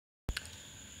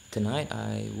Tonight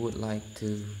I would like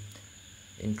to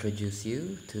introduce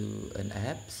you to an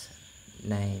app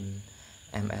named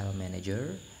ML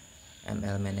Manager.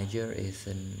 ML Manager is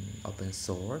an open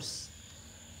source,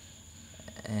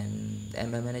 and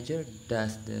ML Manager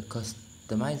does the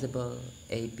customizable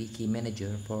APK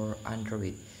manager for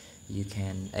Android. You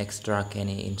can extract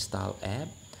any installed app,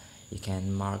 you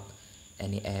can mark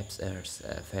any apps as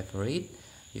favorite,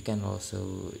 you can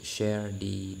also share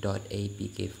the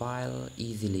 .apk file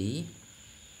easily.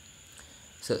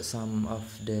 So some of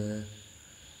the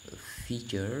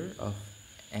feature of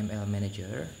ML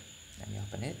Manager, let me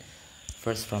open it.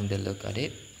 First, from the look of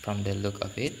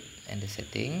it and the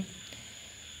setting,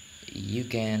 you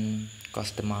can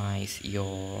customize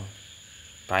your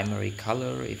primary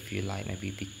color if you like,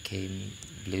 maybe became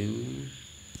blue.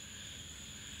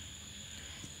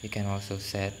 You can also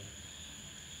set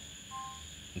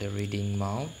the reading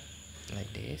mode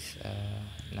like this.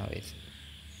 Now it's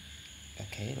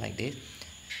okay like this.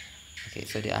 Okay,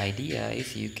 so the idea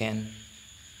is you can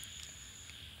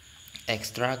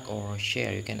extract or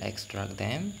share. You can extract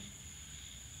them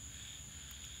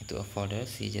into a folder,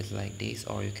 see, just like this,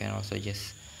 or you can also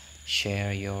just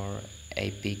share your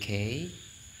APK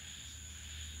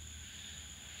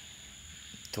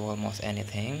to almost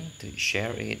anything, to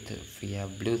share it via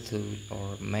Bluetooth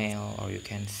or mail, or you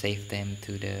can save them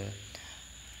to the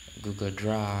Google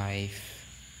Drive.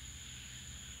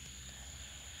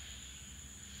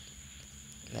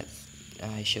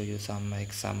 I show you some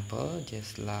example,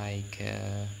 just like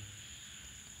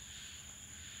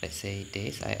let's say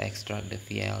this. I extract the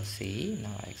VLC.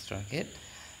 Now I extract it.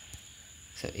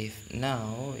 So if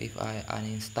I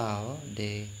uninstall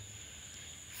the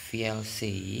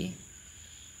VLC,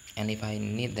 and if I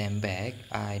need them back,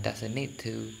 I don't need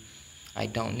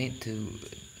to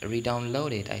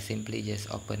re-download it. I simply just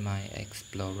open my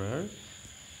Explorer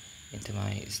into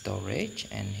my storage,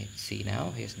 and see,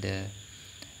 now here's the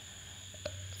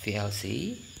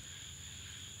VLC,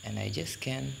 and I just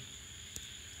can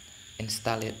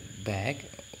install it back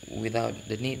without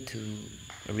the need to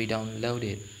re-download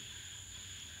it.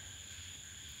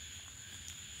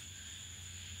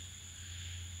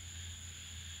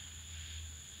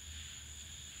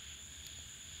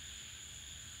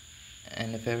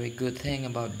 And a very good thing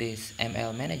about this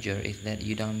ML Manager is that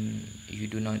you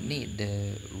do not need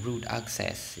the root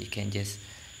access. You can just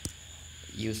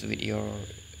use with your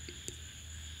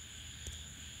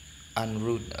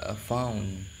unroot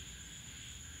phone.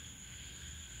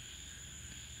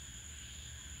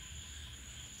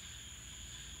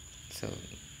 So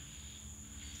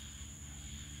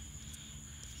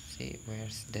see,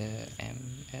 where's the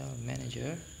ML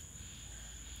Manager?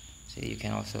 So you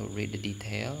can also read the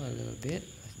detail a little bit.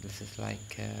 This is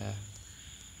like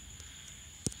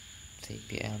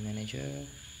CPL Manager.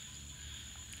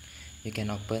 You can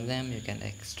open them, you can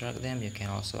extract them, you can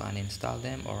also uninstall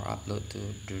them or upload to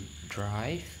the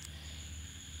drive.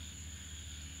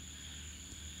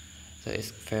 So it's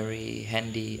very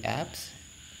handy apps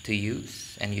to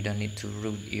use, and you don't need to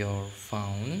root your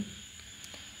phone.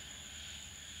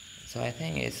 So I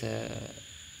think it's a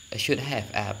should have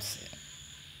apps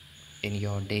in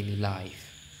your daily life.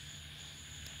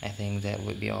 I think that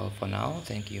would be all for now.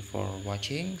 Thank you for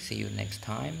watching. See you next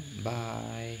time.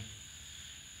 Bye.